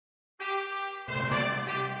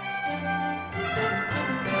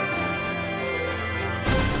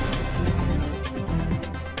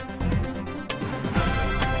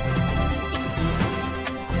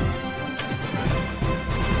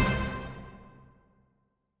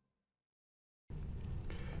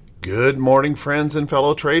Good morning, friends and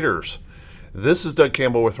fellow traders. This is Doug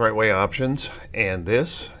Campbell with Right Way Options, and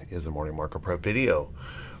this is the Morning Market Prep video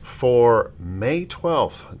for May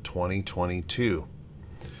 12th, 2022.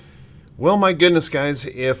 Well, my goodness, guys,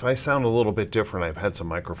 if I sound a little bit different, I've had some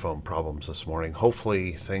microphone problems this morning.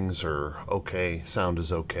 Hopefully things are okay, sound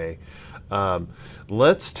is okay.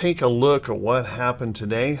 Let's take a look at what happened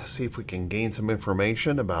today, see if we can gain some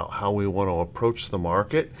information about how we want to approach the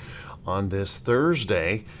market on this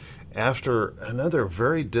Thursday after another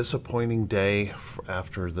very disappointing day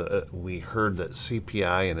after we heard that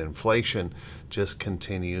CPI and inflation just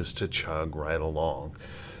continues to chug right along.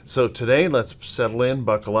 So today, let's settle in,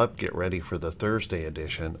 buckle up, get ready for the Thursday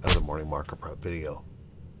edition of the Morning Market Prep video.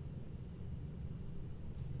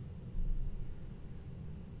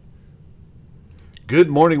 Good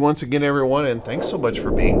morning once again, everyone, and thanks so much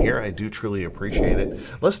for being here. I do truly appreciate it.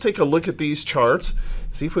 Let's take a look at these charts,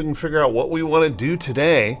 see if we can figure out what we want to do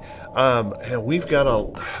today. And we've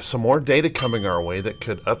got some more data coming our way that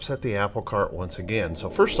could upset the apple cart once again. So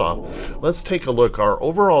first off, let's take a look. Our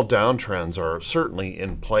overall downtrends are certainly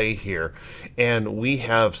in play here, and we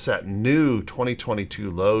have set new 2022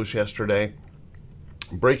 lows yesterday,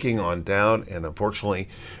 breaking on down, and unfortunately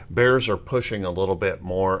bears are pushing a little bit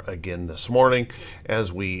more again this morning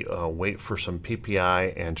as we wait for some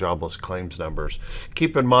PPI and jobless claims numbers.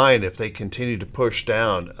 Keep in mind, if they continue to push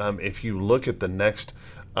down, if you look at the next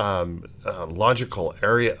logical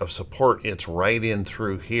area of support, it's right in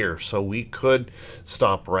through here. So we could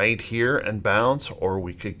stop right here and bounce, or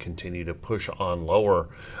we could continue to push on lower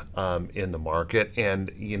in the market.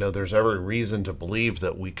 And you know, there's every reason to believe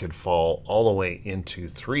that we could fall all the way into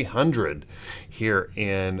 300 here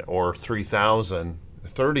or 3,000,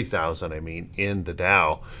 30,000 I mean, in the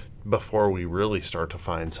Dow before we really start to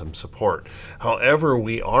find some support. However,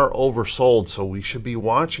 we are oversold, so we should be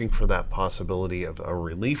watching for that possibility of a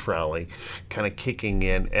relief rally kind of kicking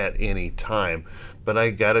in at any time. But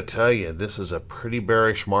I gotta tell you, this is a pretty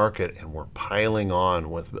bearish market, and we're piling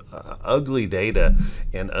on with ugly data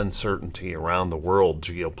and uncertainty around the world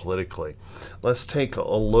geopolitically. Let's take a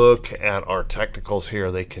look at our technicals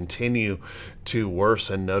here. They continue to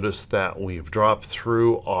worsen. Notice that we've dropped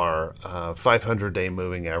through our 500-day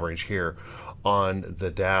moving average here on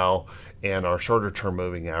the Dow, and our shorter term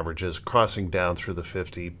moving averages crossing down through the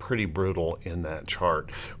 50. Pretty brutal in that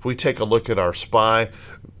chart. If we take a look at our SPY,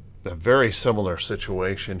 a very similar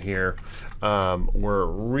situation here. We're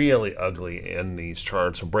really ugly in these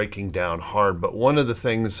charts, breaking down hard. But one of the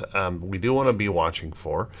things we do want to be watching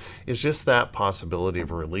for is just that possibility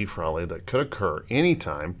of a relief rally that could occur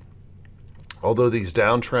anytime. Although these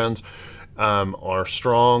downtrends are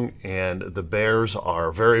strong and the bears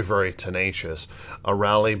are very, very tenacious, a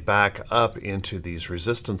rally back up into these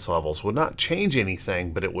resistance levels would not change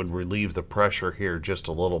anything, but it would relieve the pressure here just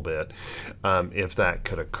a little bit if that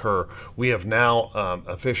could occur. We have now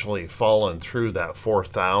officially fallen through that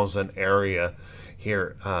 4,000 area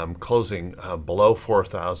here, closing below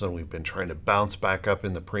 4,000. We've been trying to bounce back up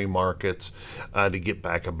in the pre-markets to get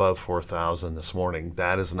back above 4,000 this morning.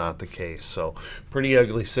 That is not the case. So pretty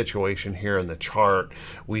ugly situation here in the chart.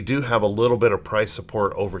 We do have a little bit of price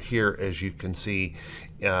support over here, as you can see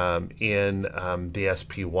in the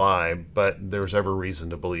SPY, but there's every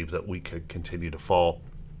reason to believe that we could continue to fall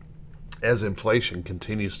as inflation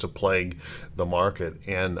continues to plague the market,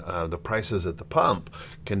 and the prices at the pump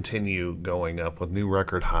continue going up with new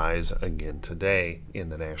record highs again today in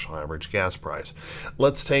the national average gas price.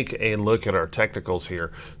 Let's take a look at our technicals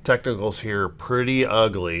here. Technicals here pretty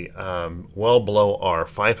ugly, well below our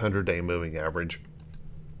 500-day moving average.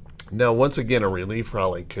 Now, once again, a relief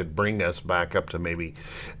rally could bring us back up to maybe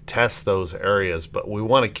test those areas, but we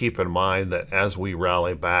want to keep in mind that as we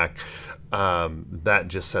rally back, that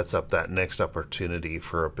just sets up that next opportunity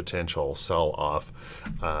for a potential sell-off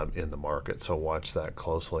in the market. So watch that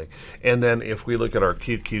closely. And then if we look at our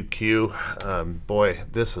QQQ, boy,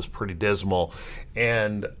 this is pretty dismal.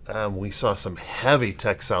 And we saw some heavy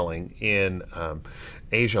tech selling in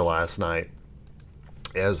Asia last night,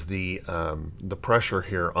 as the pressure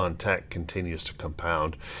here on tech continues to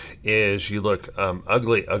compound. Is you look,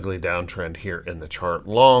 ugly downtrend here in the chart,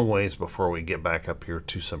 long ways before we get back up here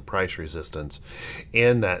to some price resistance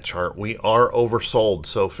in that chart. We are oversold,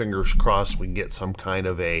 so fingers crossed we can get some kind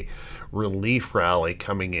of a relief rally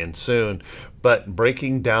coming in soon. But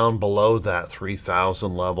breaking down below that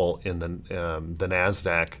 3,000 level in the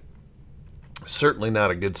NASDAQ, certainly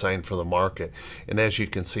not a good sign for the market. And as you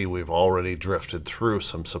can see, we've already drifted through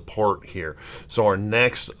some support here. So our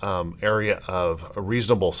next area of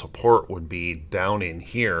reasonable support would be down in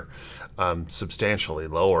here, substantially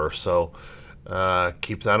lower. So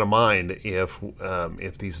Keep that in mind.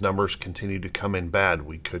 If these numbers continue to come in bad,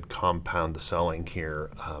 we could compound the selling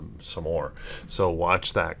here some more. So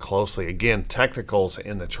watch that closely. Again, technicals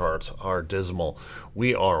in the charts are dismal.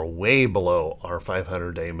 We are way below our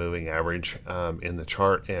 500-day moving average in the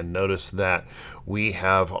chart, and notice that we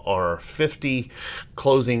have our 50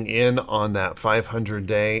 closing in on that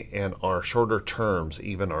 500-day, and our shorter terms,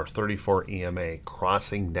 even our 34 EMA,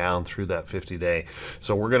 crossing down through that 50-day.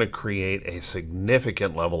 So we're going to create a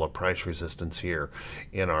significant level of price resistance here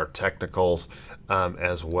in our technicals,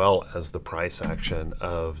 as well as the price action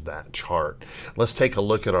of that chart. Let's take a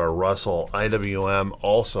look at our Russell IWM,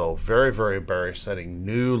 also very, very bearish, setting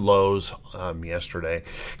new lows yesterday.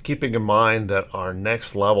 Keeping in mind that our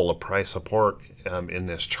next level of price support in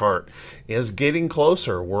this chart is getting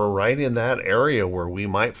closer. We're right in that area where we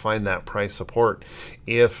might find that price support.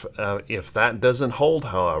 If that doesn't hold,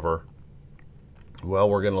 however, well,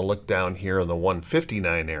 we're going to look down here in the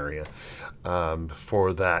 159 area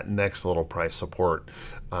for that next little price support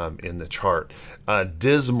in the chart.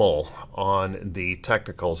 Dismal on the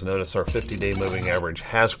technicals. Notice our 50-day moving average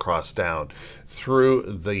has crossed down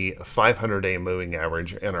through the 500-day moving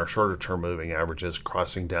average, and our shorter term moving average is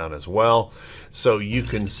crossing down as well. So you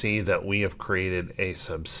can see that we have created a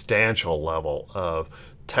substantial level of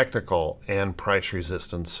technical and price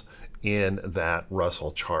resistance in that Russell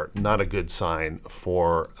chart. Not a good sign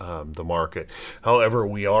for the market. However,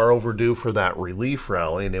 we are overdue for that relief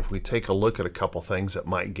rally, and if we take a look at a couple things that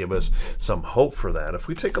might give us some hope for that. If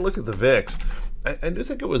we take a look at the VIX, I do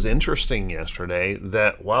think it was interesting yesterday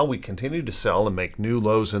that while we continued to sell and make new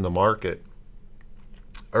lows in the market,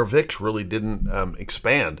 our VIX really didn't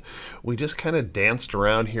expand. We just kind of danced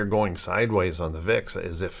around here going sideways on the VIX,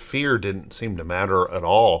 as if fear didn't seem to matter at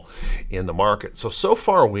all in the market. So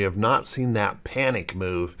far we have not seen that panic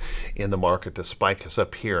move in the market to spike us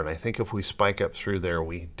up here. And I think if we spike up through there,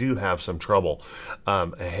 we do have some trouble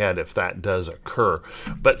ahead if that does occur.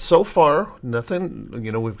 But so far, nothing.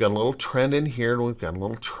 You know, we've got a little trend in here, and we've got a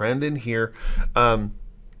little trend in here.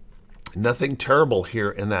 Nothing terrible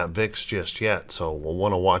here in that VIX just yet, so we'll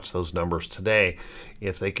want to watch those numbers today.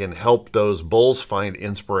 If they can help those bulls find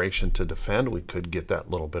inspiration to defend, we could get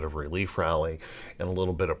that little bit of relief rally and a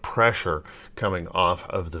little bit of pressure coming off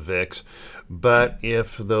of the VIX. But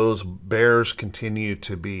if those bears continue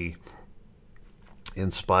to be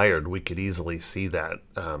inspired, we could easily see that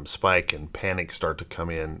spike and panic start to come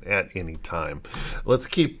in at any time. Let's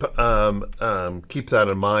keep that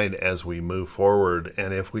in mind as we move forward.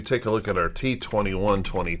 And if we take a look at our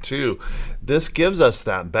T2122, this gives us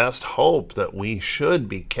that best hope that we should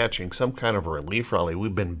be catching some kind of a relief rally.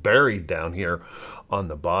 We've been buried down here on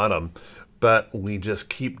the bottom, but we just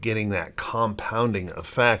keep getting that compounding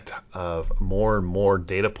effect of more and more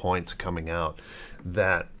data points coming out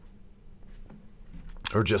that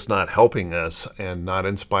are just not helping us and not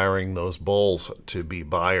inspiring those bulls to be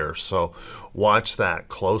buyers. So watch that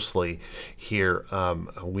closely here.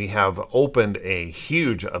 We have opened a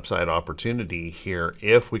huge upside opportunity here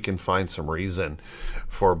if we can find some reason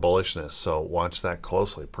for bullishness. So watch that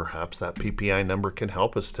closely. Perhaps that PPI number can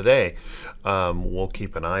help us today. We'll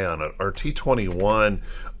keep an eye on it. Our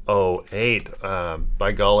T2108,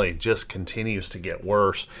 by golly, just continues to get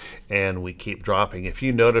worse, and we keep dropping. If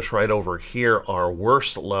you notice right over here, our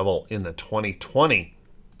worst level in the 2020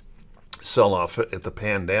 sell-off at the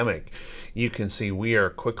pandemic, you can see we are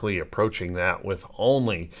quickly approaching that with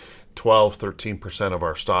only 12-13% of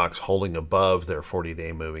our stocks holding above their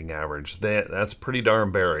 40-day moving average. That's pretty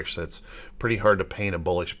darn bearish. That's pretty hard to paint a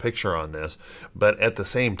bullish picture on this. But at the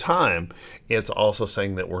same time, it's also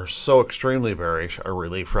saying that we're so extremely bearish, a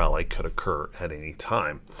relief rally could occur at any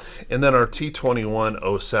time. And then our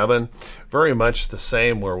T2107, very much the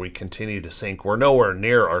same, where we continue to sink. We're nowhere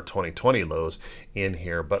near our 2020 lows in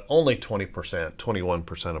here, but only 20%,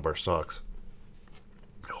 21% of our stocks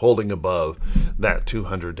holding above that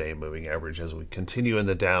 200-day moving average as we continue in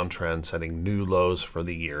the downtrend, setting new lows for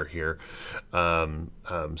the year here.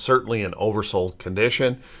 Certainly an oversold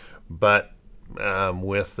condition, but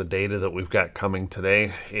with the data that we've got coming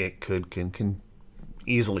today, it can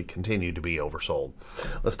easily continue to be oversold.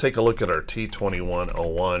 Let's take a look at our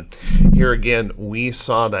T2101. Here again, we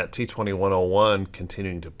saw that T2101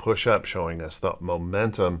 continuing to push up, showing us the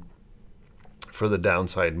momentum for the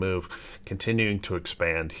downside move continuing to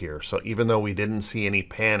expand here. So even though we didn't see any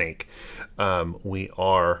panic, we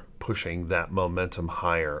are pushing that momentum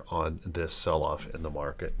higher on this sell-off in the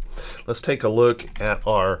market. Let's take a look at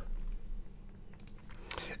our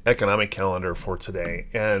economic calendar for today.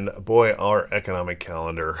 And boy, our economic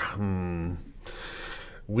calendar,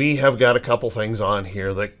 We have got a couple things on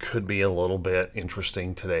here that could be a little bit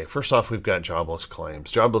interesting today. First off, we've got jobless claims.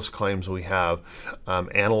 Jobless claims, we have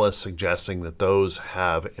analysts suggesting that those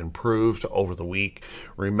have improved over the week.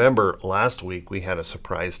 Remember, last week we had a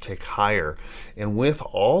surprise tick higher. And with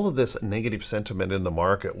all of this negative sentiment in the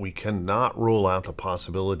market, we cannot rule out the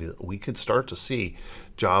possibility that we could start to see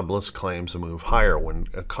jobless claims move higher. When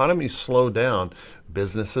economies slow down,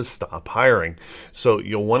 businesses stop hiring. So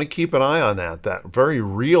you'll want to keep an eye on that very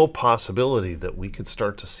real possibility that we could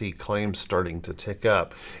start to see claims starting to tick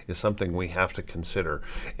up is something we have to consider.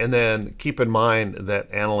 And then keep in mind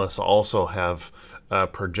that analysts also have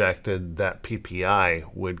projected that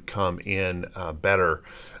PPI would come in better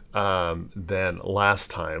than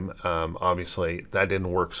last time. Obviously, that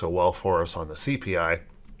didn't work so well for us on the CPI.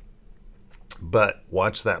 But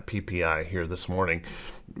watch that PPI here this morning.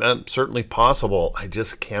 Certainly possible. I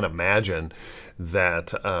just can't imagine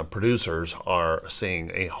that producers are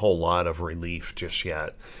seeing a whole lot of relief just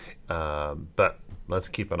yet. But let's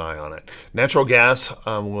keep an eye on it. Natural gas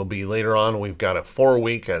will be later on. We've got a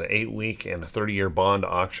 4-week, an 8-week, and a 30-year bond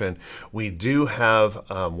auction. We do have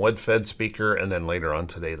one Fed speaker, and then later on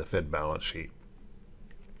today, the Fed balance sheet.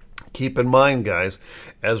 Keep in mind, guys,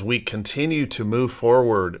 as we continue to move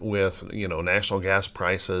forward with, national gas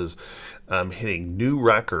prices hitting new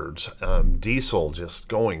records, diesel just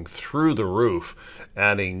going through the roof,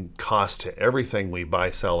 adding cost to everything we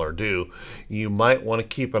buy, sell, or do, you might want to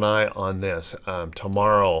keep an eye on this.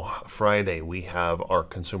 Tomorrow, Friday, we have our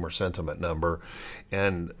consumer sentiment number,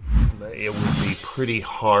 and it would be pretty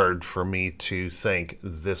hard for me to think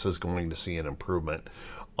this is going to see an improvement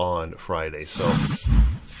on Friday. So,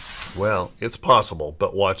 well, it's possible,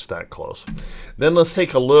 but watch that close. Then let's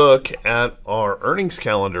take a look at our earnings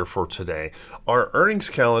calendar for today. Our earnings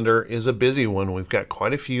calendar is a busy one. We've got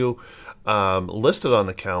quite a few listed on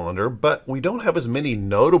the calendar, but we don't have as many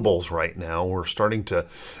notables right now. We're starting to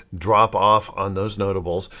drop off on those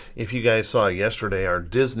notables. If you guys saw yesterday, our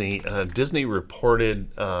Disney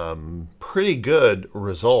reported pretty good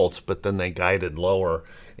results, but then they guided lower,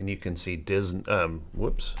 and you can see Disney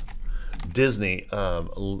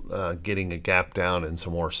getting a gap down and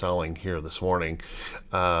some more selling here this morning.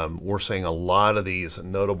 We're seeing a lot of these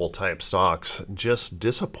notable type stocks just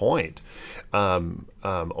disappoint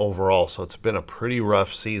overall. So it's been a pretty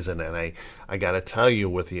rough season, and I got to tell you,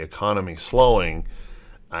 with the economy slowing,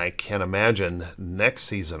 I can't imagine next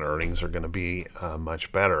season earnings are going to be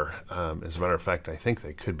much better. As a matter of fact, I think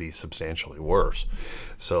they could be substantially worse.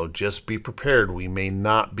 So just be prepared. We may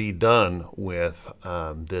not be done with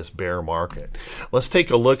this bear market. Let's take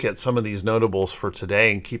a look at some of these notables for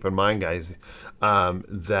today. And keep in mind, guys,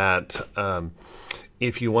 that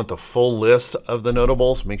if you want the full list of the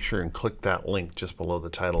notables, make sure and click that link just below the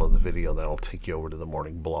title of the video. That'll take you over to the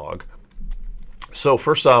morning blog. So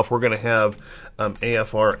first off, we're going to have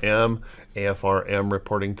AFRM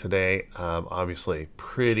reporting today. Obviously,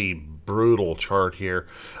 pretty brutal chart here,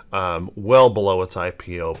 well below its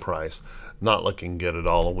IPO price. Not looking good at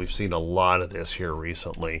all. We've seen a lot of this here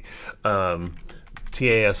recently.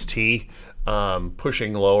 TAST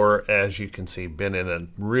pushing lower, as you can see, been in a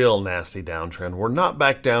real nasty downtrend. We're not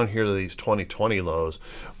back down here to these 2020 lows,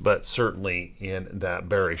 but certainly in that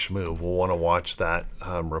bearish move. We'll want to watch that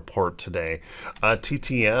report today.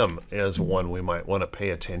 TTM is one we might want to pay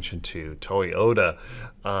attention to. Toyota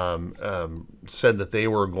said that they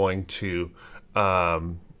were going to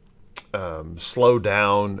slow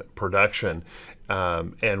down production.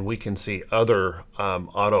 And we can see other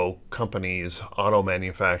auto companies, auto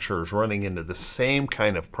manufacturers running into the same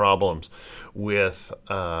kind of problems with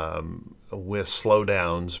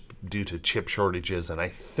slowdowns due to chip shortages. And I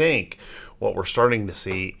think what we're starting to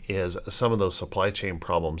see is some of those supply chain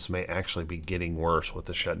problems may actually be getting worse with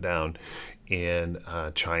the shutdown in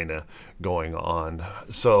China going on.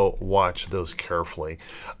 So watch those carefully.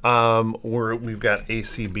 We've got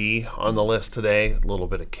ACB on the list today, a little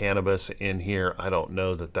bit of cannabis in here. I don't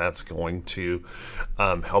know that that's going to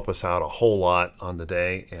help us out a whole lot on the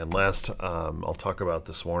day. And last I'll talk about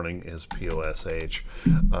this morning is POSH,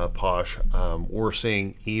 POSH. We're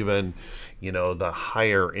seeing even, the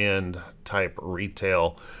higher end type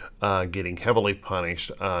retail getting heavily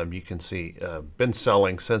punished. You can see been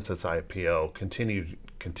selling since its IPO,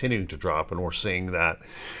 continuing to drop, and we're seeing that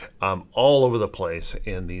all over the place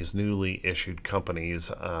in these newly issued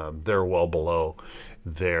companies. They're well below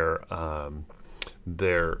their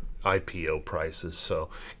IPO prices. So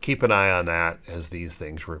keep an eye on that as these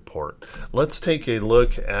things report. Let's take a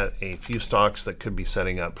look at a few stocks that could be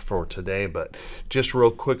setting up for today. But just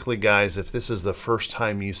real quickly, guys, if this is the first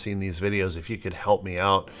time you've seen these videos, if you could help me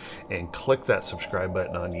out and click that subscribe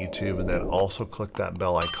button on YouTube, and then also click that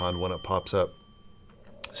bell icon when it pops up,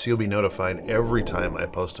 so you'll be notified every time I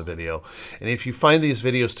post a video. And if you find these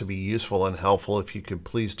videos to be useful and helpful, if you could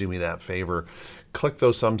please do me that favor, click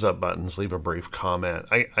those thumbs up buttons, leave a brief comment.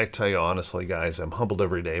 I tell you honestly, guys, I'm humbled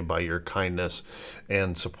every day by your kindness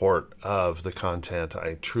and support of the content.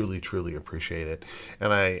 I truly, truly appreciate it.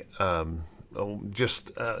 And I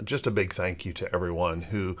just a big thank you to everyone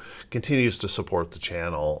who continues to support the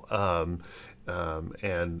channel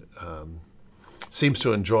and seems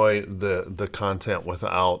to enjoy the content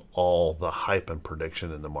without all the hype and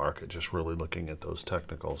prediction in the market, just really looking at those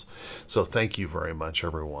technicals. So thank you very much,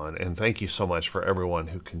 everyone. And thank you so much for everyone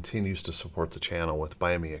who continues to support the channel with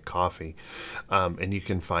buying me a coffee. And you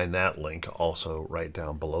can find that link also right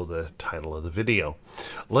down below the title of the video.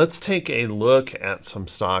 Let's take a look at some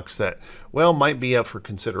stocks that, well, might be up for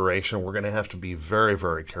consideration. We're going to have to be very,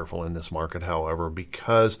 very careful in this market, however,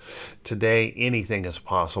 because today anything is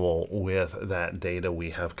possible with that data we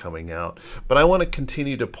have coming out. But I want to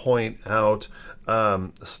continue to point out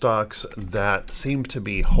stocks that seem to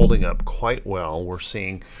be holding up quite well. We're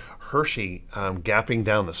seeing Hershey gapping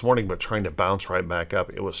down this morning, but trying to bounce right back up.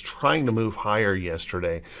 It was trying to move higher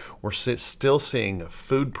yesterday. We're still seeing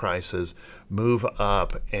food prices move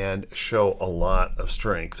up and show a lot of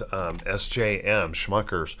strength. SJM,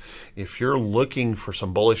 Schmuckers, if you're looking for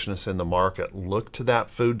some bullishness in the market, look to that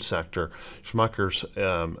food sector. Schmuckers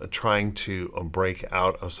trying to break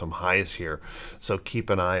out of some highs here. So keep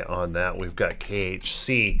an eye on that. We've got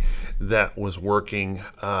KHC that was working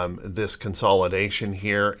this consolidation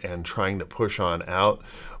here and trying to push on out.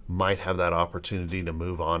 Might have that opportunity to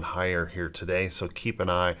move on higher here today. So keep an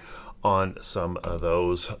eye on some of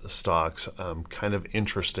those stocks. Kind of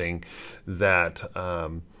interesting that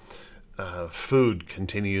food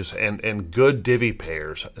continues, and good divvy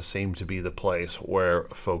payers seem to be the place where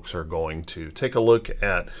folks are going to. Take a look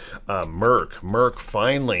at Merck. Merck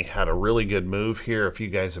finally had a really good move here. If you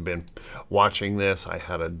guys have been watching this, I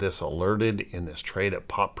had this alerted in this trade. It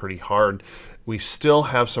popped pretty hard. We still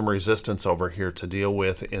have some resistance over here to deal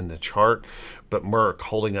with in the chart, but Merck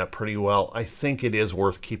holding up pretty well. I think it is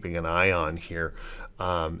worth keeping an eye on here.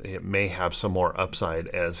 It may have some more upside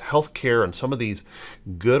as healthcare and some of these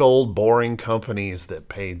good old boring companies that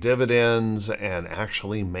pay dividends and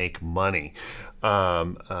actually make money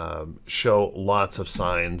show lots of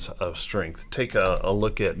signs of strength. Take a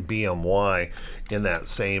look at BMY in that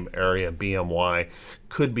same area. BMY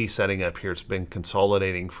could be setting up here. It's been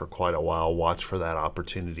consolidating for quite a while. Watch for that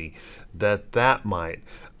opportunity that might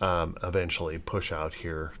eventually push out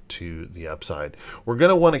here to the upside. We're going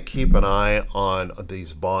to want to keep an eye on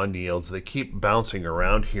these bond yields. They keep bouncing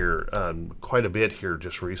around here quite a bit here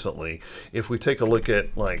just recently. If we take a look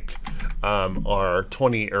at like our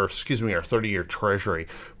 30-year Treasury,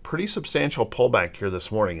 pretty substantial pullback here this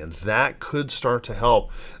morning, and that could start to help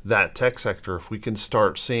that tech sector if we can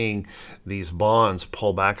start seeing these bonds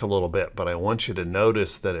pull back a little bit. But I want you to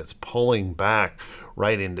notice that it's pulling back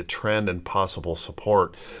right into trend and possible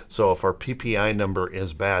support. So if our PPI number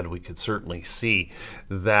is bad, we could certainly see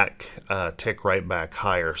that tick right back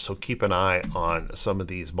higher. So keep an eye on some of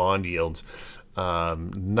these bond yields.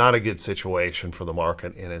 Not a good situation for the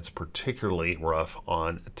market, and it's particularly rough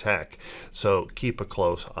on tech. So keep a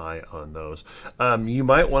close eye on those. You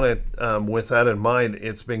might want to, with that in mind,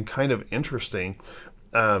 it's been kind of interesting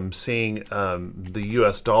seeing the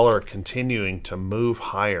US dollar continuing to move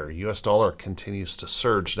higher. US dollar continues to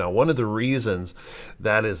surge. Now, one of the reasons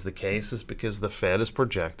that is the case is because the Fed has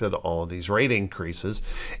projected all of these rate increases,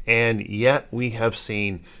 and yet we have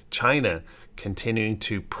seen China continuing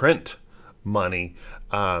to print money.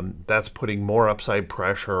 That's putting more upside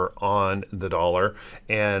pressure on the dollar,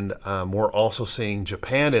 and we're also seeing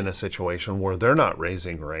Japan in a situation where they're not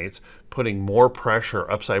raising rates, putting more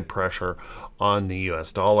pressure, upside pressure on the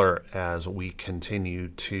US dollar as we continue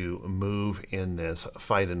to move in this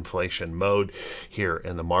fight inflation mode here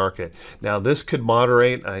in the market. Now, this could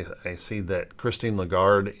moderate. I see that Christine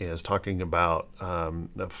Lagarde is talking about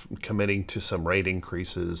committing to some rate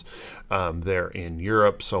increases there in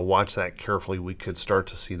Europe, so watch that carefully. We could start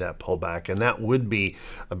to see that pull back, and that would be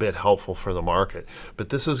a bit helpful for the market. But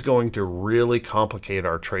this is going to really complicate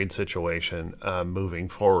our trade situation moving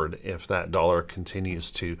forward if that dollar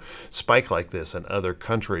continues to spike like this and other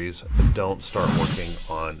countries don't start working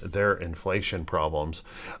on their inflation problems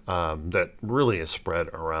that really is spread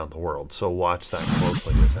around the world. So watch that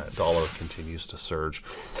closely as that dollar continues to surge.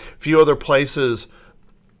 A few other places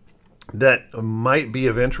that might be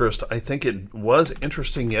of interest. I think it was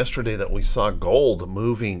interesting yesterday that we saw gold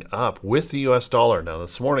moving up with the US dollar. Now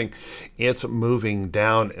this morning it's moving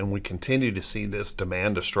down, and we continue to see this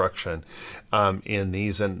demand destruction in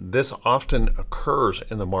these, and this often occurs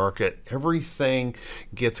in the market. Everything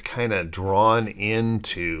gets kind of drawn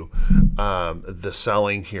into the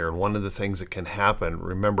selling here, and one of the things that can happen,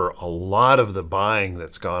 remember, a lot of the buying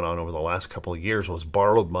that's gone on over the last couple of years was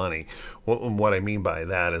borrowed money. What I mean by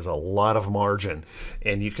that is a lot of margin,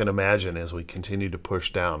 and you can imagine as we continue to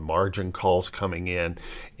push down, margin calls coming in,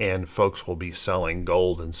 and folks will be selling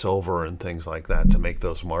gold and silver and things like that to make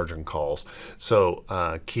those margin calls. So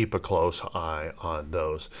keep a close eye on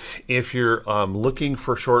those. If you're looking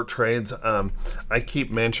for short trades, I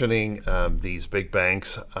keep mentioning these big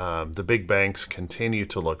banks. The big banks continue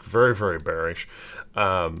to look very, very bearish,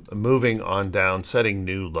 moving on down, setting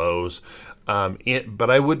new lows. But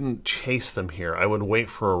I wouldn't chase them here. I would wait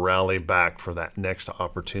for a rally back for that next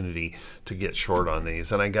opportunity to get short on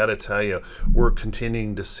these. And I got to tell you, we're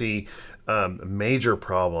continuing to see major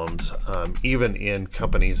problems, even in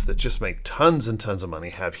companies that just make tons and tons of money,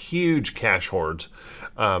 have huge cash hoards,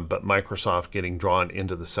 but Microsoft getting drawn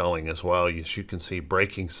into the selling as well. As you can see,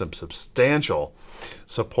 breaking some substantial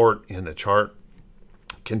support in the chart,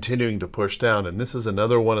 continuing to push down. And this is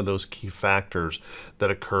another one of those key factors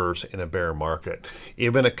that occurs in a bear market.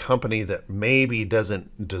 Even a company that maybe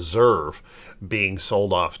doesn't deserve being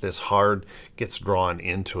sold off this hard gets drawn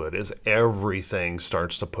into it as everything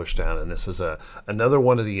starts to push down. And this is another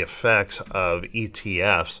one of the effects of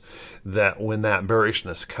ETFs, that when that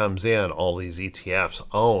bearishness comes in, all these ETFs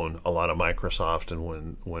own a lot of Microsoft,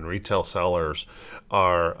 and when retail sellers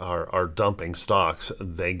are dumping stocks,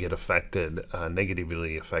 they get affected,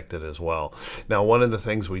 negatively affected as well. Now, one of the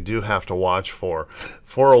things we do have to watch for,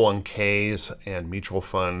 401ks and mutual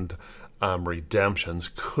fund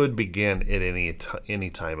redemptions could begin at any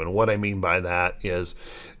time. And what I mean by that is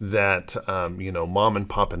that mom and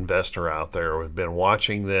pop investor out there have been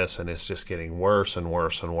watching this, and it's just getting worse and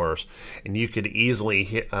worse and worse. And you could easily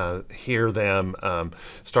hear them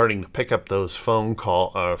starting to pick up those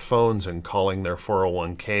phones and calling their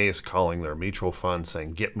 401ks, calling their mutual funds,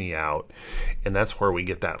 saying, "Get me out." And that's where we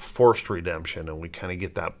get that forced redemption, and we kind of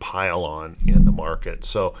get that pile on in the market.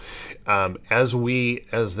 So as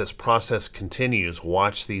this process continues,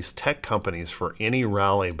 watch these tech companies for any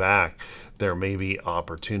rally back. There may be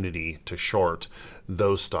opportunity to short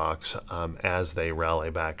those stocks as they rally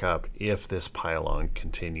back up if this pile-on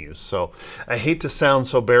continues. So I hate to sound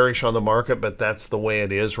so bearish on the market, but that's the way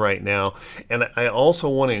it is right now. And I also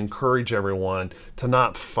want to encourage everyone to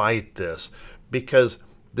not fight this, because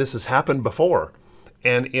this has happened before,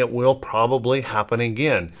 and it will probably happen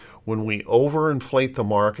again. When we overinflate the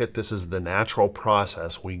market, this is the natural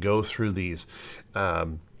process. We go through these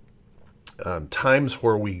times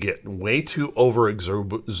where we get way too over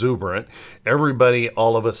exuberant. Everybody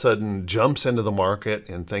all of a sudden jumps into the market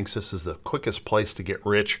and thinks this is the quickest place to get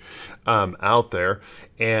rich out there.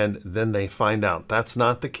 And then they find out that's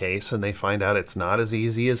not the case, and they find out it's not as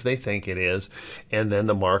easy as they think it is. And then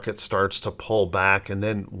the market starts to pull back. And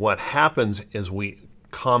then what happens is we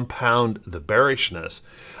compound the bearishness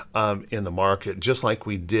in the market, just like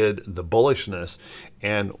we did the bullishness,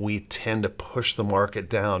 and we tend to push the market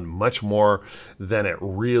down much more than it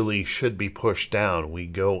really should be pushed down. We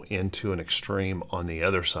go into an extreme on the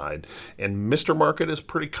other side, and Mr. Market is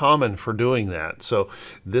pretty common for doing that. So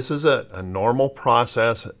this is a normal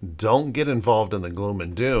process. Don't get involved in the gloom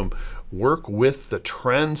and doom. Work with the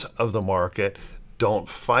trends of the market. Don't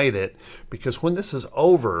fight it, because when this is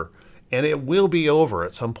over, and it will be over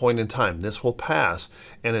at some point in time, this will pass,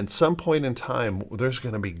 and at some point in time, there's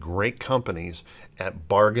going to be great companies at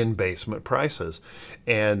bargain basement prices,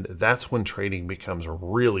 and that's when trading becomes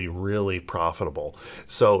really, really profitable.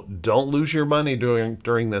 So don't lose your money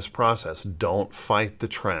during this process. Don't fight the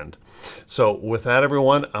trend. So with that,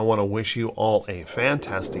 everyone, I want to wish you all a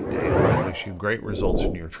fantastic day. I want to wish you great results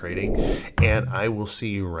in your trading, and I will see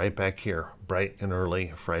you right back here bright and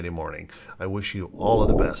early Friday morning. I wish you all of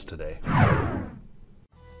the best today.